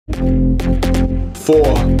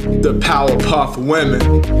For the Powerpuff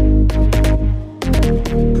women.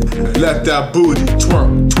 Let that booty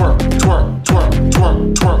twerk, twerk, twerk, twerk,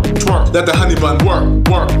 twerk, twerk, twerk. Let the honey bun work,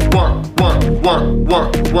 work, work, work, work,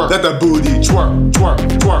 work, work. Let that booty twerk, twerk,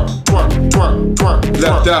 twerk, twerk, twerk, twerk.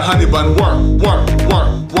 Let that honey bun work, work, work,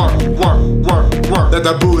 work, work, work, work. Let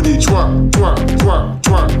that booty twerk, twerk, twerk,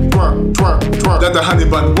 twerk, twerk, twerk, twerk. Let the honey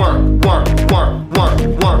bun work, work, work, work,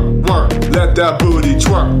 work, work. Let that booty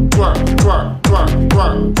twerk, twerk, twerk, twerk,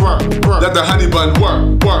 twerk, twerk, twerk. Let the honey bun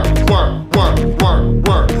work, work, work, work, work,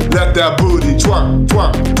 work. Let that booty twerk,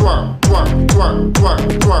 twerk, twerk, twerk, twerk, twerk,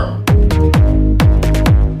 twerk.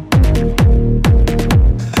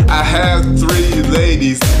 I have 3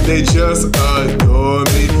 ladies, they just adore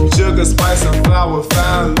me. Sugar, spice, and flour,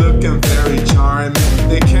 fine, looking very charming.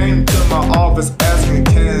 They came to my office asking,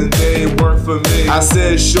 can they work for me? I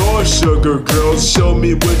said, sure, sugar girls, show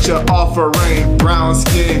me what you're offering. Brown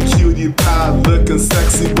skin, cutie pie, looking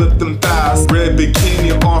sexy with them thighs. Red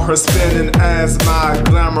bikini on her, spinning as my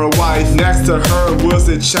glamour wife. Next to her was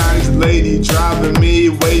a Chinese lady driving me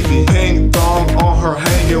wavy. Pink thong on her,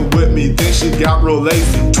 hanging with me. Then she got real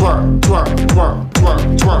lazy. Twerk, twerk, twerk,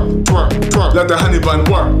 twerk, twerk, twerk, twerk. Let the honey bun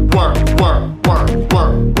work, work, work, work,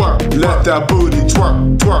 work, work. Let that booty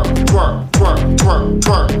twerk, twerk, twerk, twerk, twerk,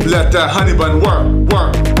 twerk. Let that honey bun work,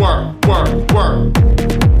 work, work, work, work.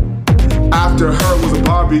 After her was a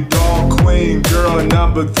Barbie doll queen, girl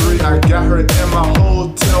number 3. I got her in my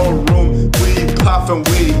hotel room, we puffin'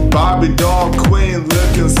 weed. Barbie doll queen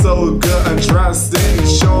looking so good, undressing,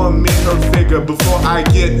 showing me her figure before I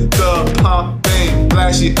get the pumping.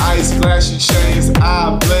 Flashy ice, flashy chains,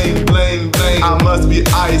 I bling, bling, bling. I must be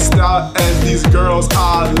iced out as these girls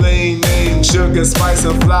are leaning. Sugar, spice,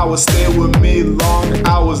 and flour stay with me long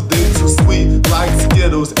hours. They too sweet like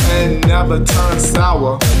Skittles and never turn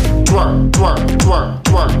sour. Twerk, twerk, twerk,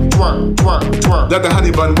 twerk, twerk, twerk, twerk. Let the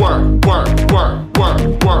honey bun work, work, work,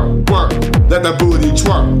 work, work, work. Let that booty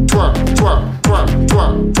twerk, twerk, twerk, twerk,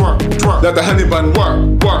 twerk, twerk, twerk. Let the honey bun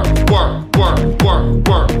work, work, work, work, work,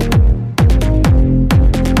 work.